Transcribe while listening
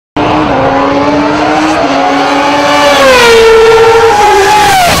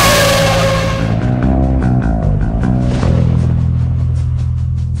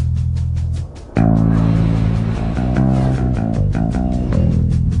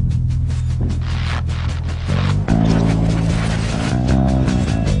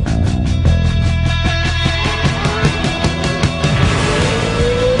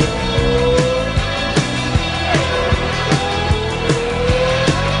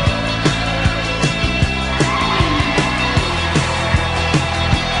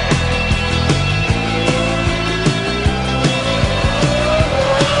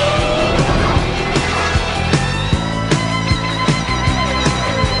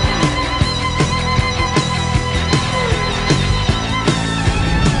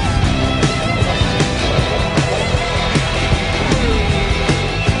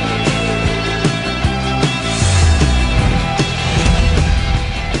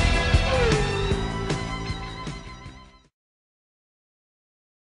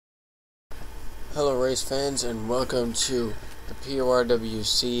race fans, and welcome to the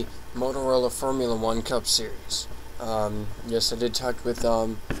PORWC Motorola Formula 1 Cup Series. Yes, I did talk with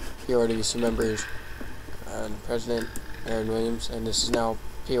PORWC members and President Aaron Williams, and this is now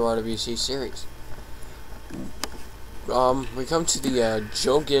PORWC Series. We come to the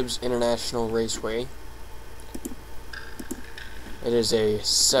Joe Gibbs International Raceway. It is a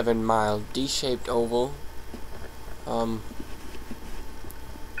 7-mile D-shaped oval.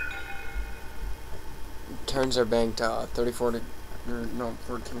 Turns are banked 14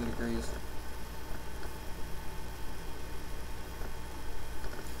 degrees.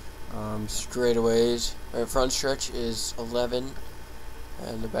 Straightaways. Our front stretch is 11,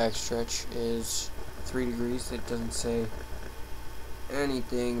 and the back stretch is 3 degrees. It doesn't say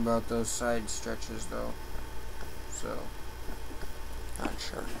anything about those side stretches though, so not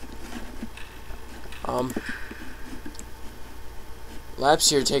sure. Laps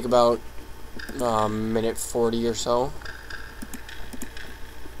here take about minute 40 or so.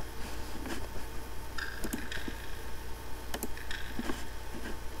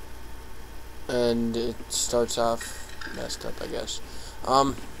 And it starts off messed up, I guess.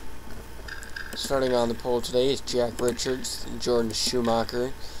 Starting on the pole today is Jack Richards, Jordan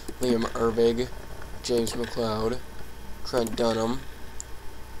Schumacher, Liam Erbig, James McLeod, Trent Dunham.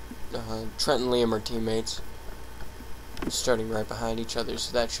 Trent and Liam are teammates, starting right behind each other,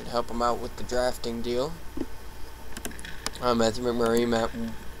 so that should help them out with the drafting deal. Matthew McMurray, Matt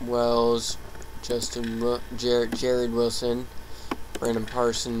Wells, Jared Wilson, Brandon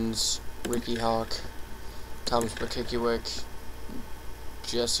Parsons, Ricky Hawk, Thomas McKickwick,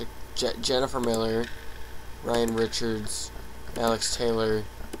 Jennifer Miller, Ryan Richards, Alex Taylor,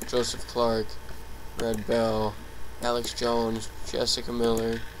 Joseph Clark, Red Bell, Alex Jones, Jessica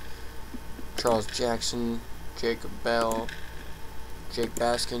Miller, Charles Jackson, Jacob Bell, Jake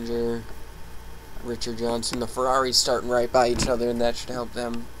Baskinger, Richard Johnson. The Ferraris starting right by each other, and that should help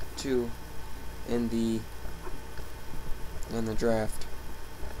them too in the draft.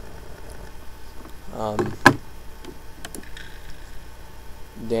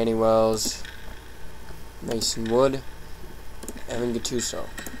 Danny Wells, Mason Wood, Evan Gattuso.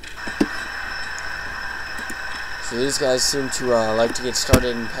 So these guys seem to like to get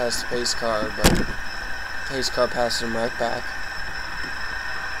started and pass the pace car, but the pace car passes them right back.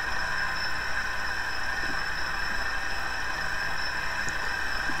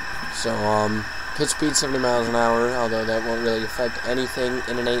 So pit speed 70 miles an hour, although that won't really affect anything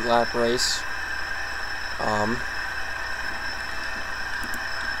in an 8-lap race.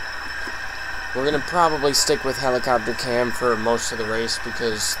 We're going to probably stick with helicopter cam for most of the race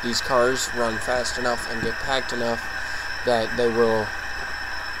because these cars run fast enough and get packed enough that they will,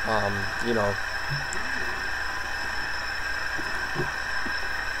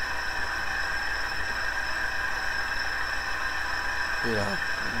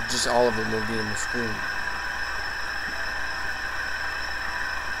 just all of them will be in the screen.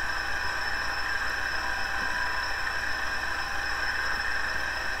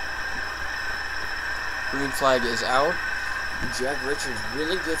 Green flag is out. Jack Richards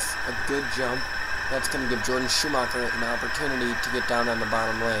really gets a good jump. That's going to give Jordan Schumacher an opportunity to get down on the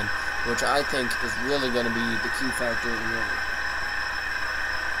bottom lane, which I think is really going to be the key factor in the end.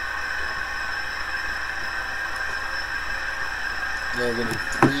 They're getting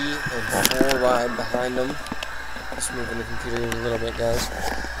 3 and 4 wide behind them. Just moving the computer a little bit, guys.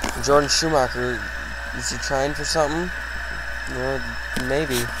 Jordan Schumacher, is he trying for something?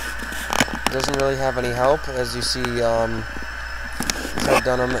 Maybe. Doesn't really have any help, as you see Trent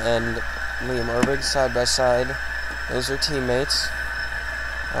Dunham and Liam Erbig side by side. Those are teammates.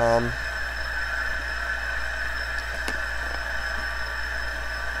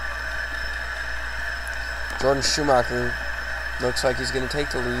 Jordan Schumacher looks like he's going to take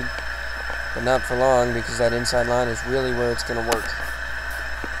the lead, but not for long because that inside line is really where it's going to work.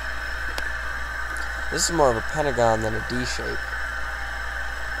 This is more of a pentagon than a D shape.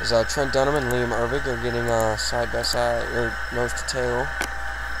 As Trent Dunham and Liam Erbig are getting side by side, or nose to tail.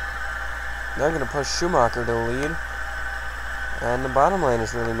 They're going to push Schumacher to the lead, and the bottom lane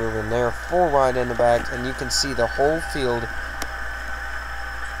is really moving. They are 4 wide in the back, and you can see the whole field,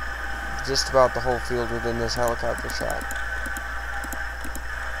 just about the whole field within this helicopter shot.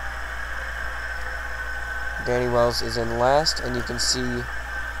 Danny Wells is in last, and you can see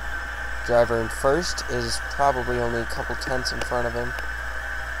driver in first is probably only a couple tenths in front of him.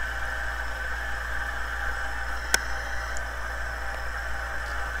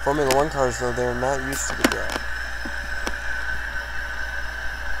 Formula 1 cars, though, they're not used to the drag.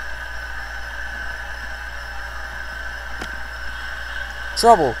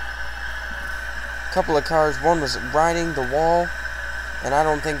 Trouble. couple of cars. One was riding the wall, and I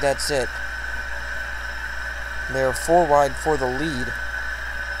don't think that's it. They're 4 wide for the lead.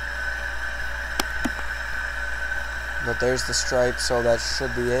 But there's the stripe, so that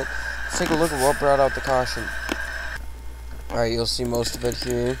should be it. Let's take a look at what brought out the caution. Alright, you'll see most of it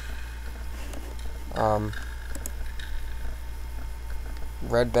here.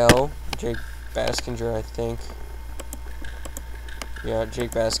 Red Bell, Jake Baskinger, I think. Yeah,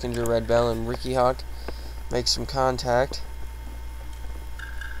 Jake Baskinger, Red Bell, and Ricky Hawk make some contact.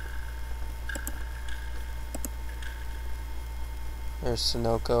 There's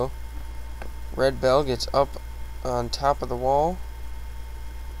Sunoco. Red Bell gets up on top of the wall.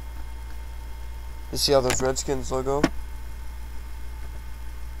 You see how those Redskins logo?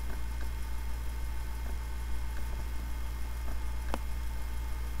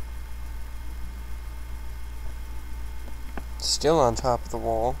 Still on top of the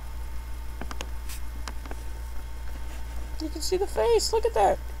wall. You can see the face. Look at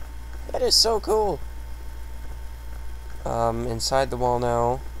that. That is so cool. Inside the wall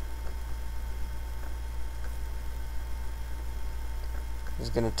now. He's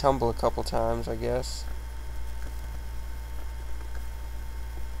gonna tumble a couple times, I guess.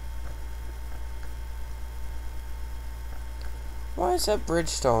 Why is that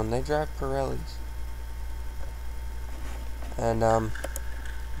Bridgestone? They drive Pirellis. And,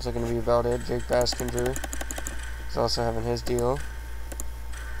 it's looking to be about it. Jake Baskinger is also having his deal.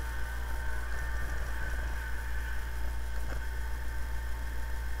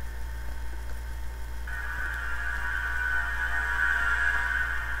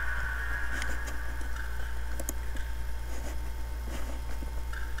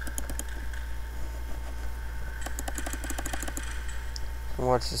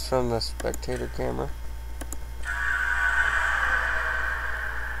 Watch this from the spectator camera.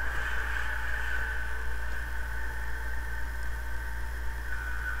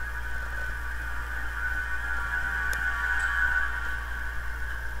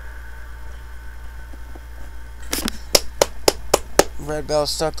 Red Bell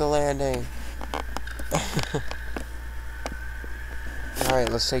stuck the landing. Alright,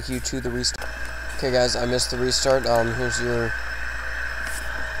 let's take you to the restart. Okay guys, I missed the restart. Here's your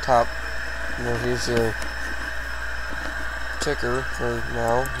top. Here's your ticker for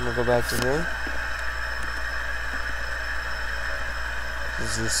now. I'm gonna go back to here.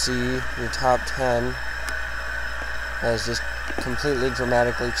 As you see, your top 10 has just completely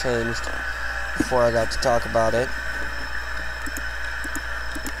dramatically changed before I got to talk about it.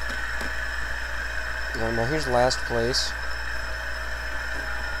 Now here's last place.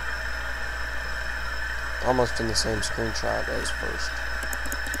 Almost in the same screenshot as first.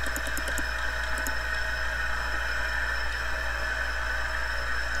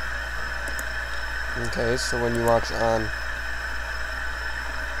 Okay, so when you watch on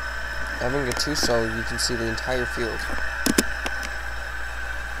Evan Gattuso, you can see the entire field.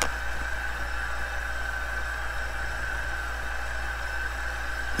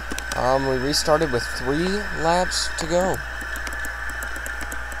 We restarted with 3 laps to go.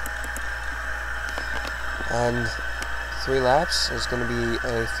 And 3 laps is going to be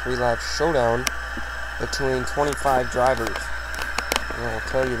a 3-lap showdown between 25 drivers. I'll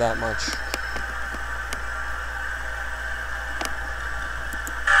tell you that much.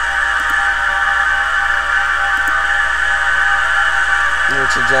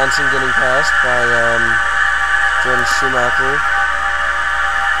 Richard Johnson getting passed by Jordan Schumacher.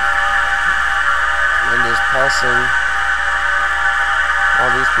 And is passing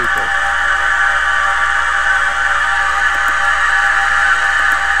all these people.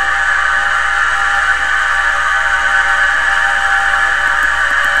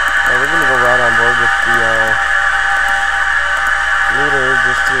 We're gonna go right on board with the leader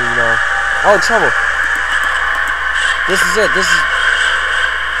just to, you know. Oh, trouble! This is it. This is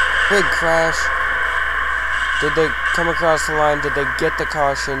big crash. Did they come across the line? Did they get the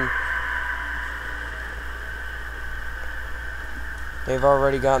caution? They've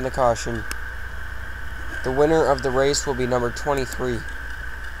already gotten the caution. The winner of the race will be number 23.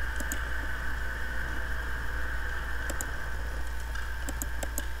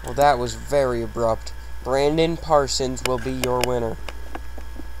 Well, that was very abrupt. Brandon Parsons will be your winner.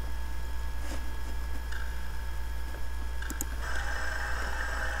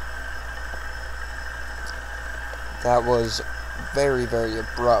 That was very, very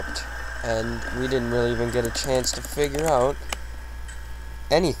abrupt. And we didn't really even get a chance to figure out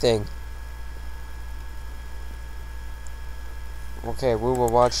anything. Okay, we will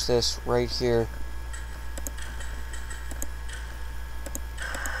watch this right here.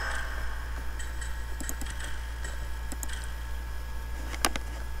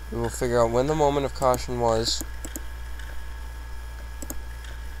 We will figure out when the moment of caution was.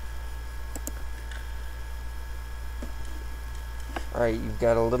 Alright, you've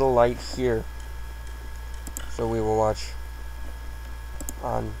got a little light here. So we will watch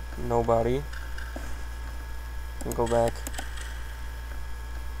on nobody. And go back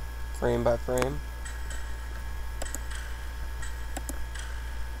frame by frame.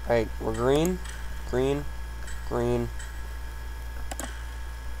 Alright, we're green, green, green,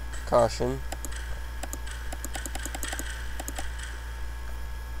 caution.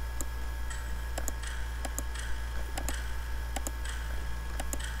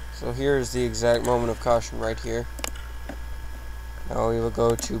 So here's the exact moment of caution right here. Now we will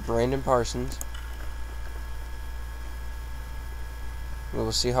go to Brandon Parsons. We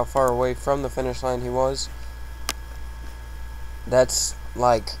will see how far away from the finish line he was. That's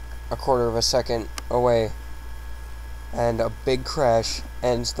like a quarter of a second away. And a big crash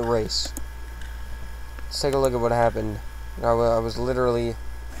ends the race. Let's take a look at what happened. I was literally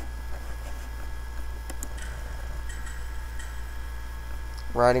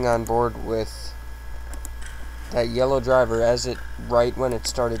riding on board with that yellow driver right when it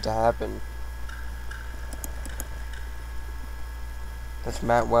started to happen. That's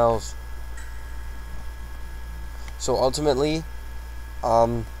Matt Wells. So ultimately,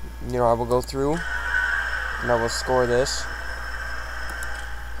 I will go through and I will score this.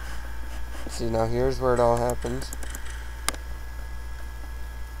 See, now here's where it all happens.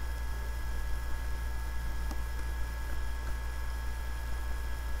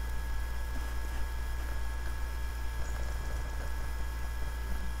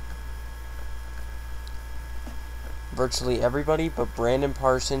 Virtually everybody but Brandon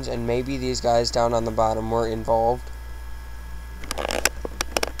Parsons and maybe these guys down on the bottom were involved.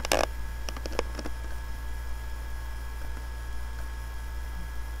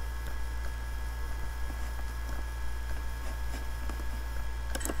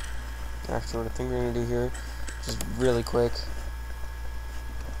 Actually, what I think we're going to do here, just really quick,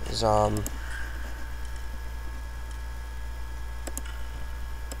 is, maybe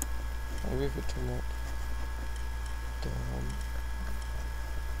if we turn that down.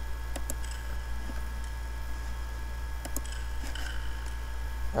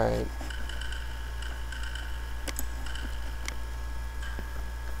 Alright.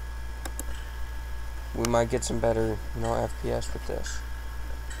 We might get some better, FPS with this.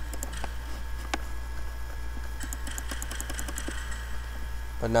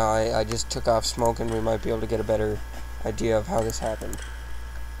 But now I just took off smoke and we might be able to get a better idea of how this happened.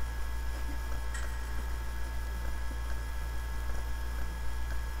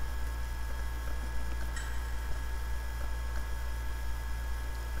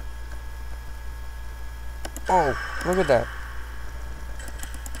 Oh, look at that.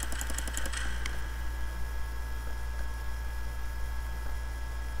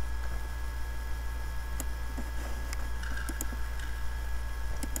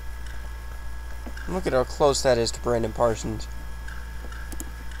 Look at how close that is to Brandon Parsons.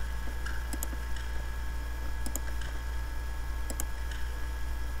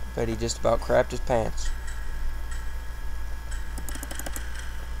 Bet he just about crapped his pants.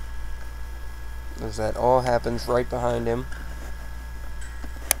 As that all happens right behind him.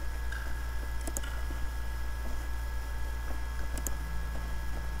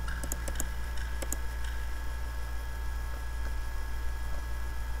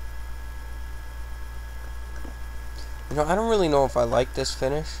 I don't really know if I like this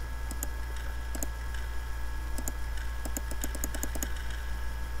finish.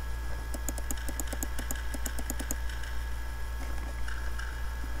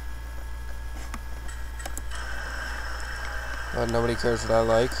 But nobody cares what I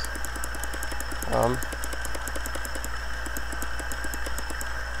like.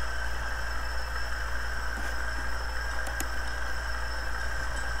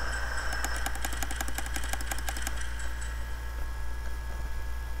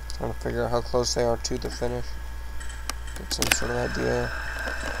 Trying to figure out how close they are to the finish. Get some sort of idea.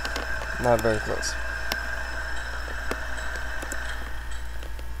 Not very close.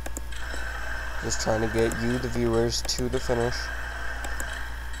 Just trying to get you, the viewers, to the finish.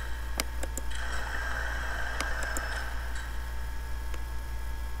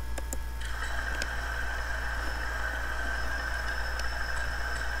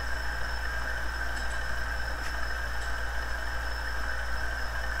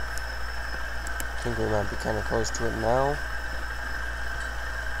 I think we might be kind of close to it now.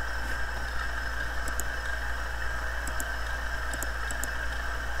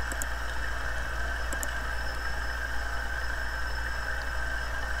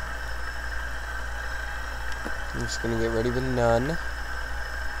 I'm just gonna get ready with none.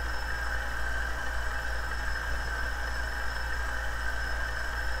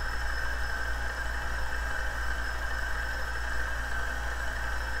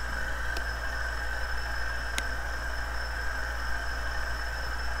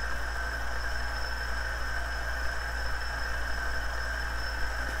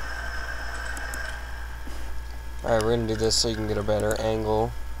 Alright, we're gonna do this so you can get a better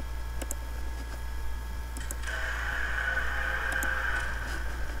angle.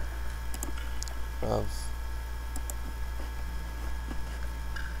 Of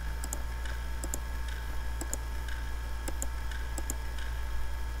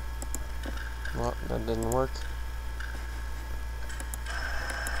well, that didn't work.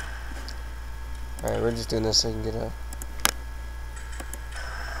 Alright, we're just doing this so you can get a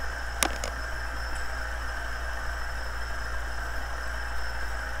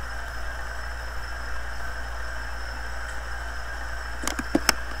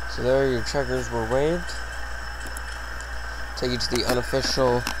so there your checkers were waved. Take you to the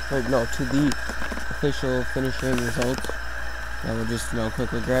unofficial, or no, to the official finishing results. Now we'll just,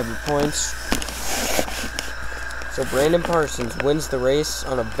 quickly grab your points. So Brandon Parsons wins the race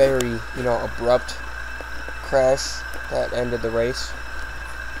on a very, abrupt crash that ended the race.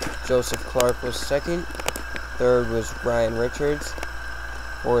 Joseph Clark was second. Third was Ryan Richards.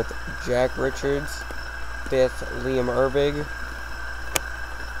 Fourth, Jack Richards. Fifth, Liam Ervig.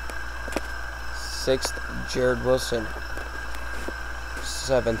 Sixth, Jared Wilson.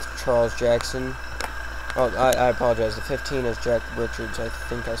 Seventh, Charles Jackson. Oh, I apologize. The 15 is Jack Richards. I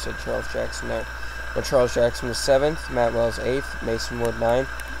think I said Charles Jackson there. But Charles Jackson was 7th. Matt Wells 8th. Mason Wood 9th.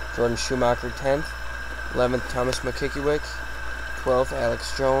 Jordan Schumacher 10th. 11th, Thomas McKickiwick. 12th,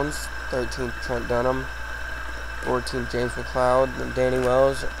 Alex Jones. 13th, Trent Dunham. 14th, James McLeod. Danny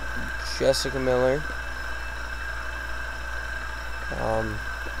Wells. Jessica Miller.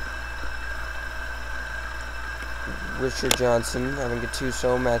 Richard Johnson, Evan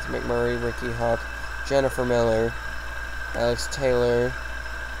Gattuso, Matthew McMurray, Ricky Hawk, Jennifer Miller, Alex Taylor,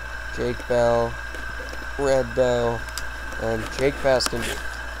 Jake Bell, Red Bell, and Jake Baskin.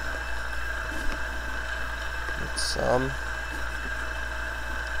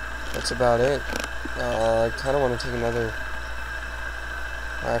 That's about it. I kind of want to take another.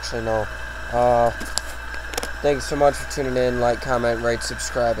 Actually, no. Thanks so much for tuning in. Like, comment, rate,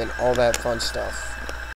 subscribe, and all that fun stuff.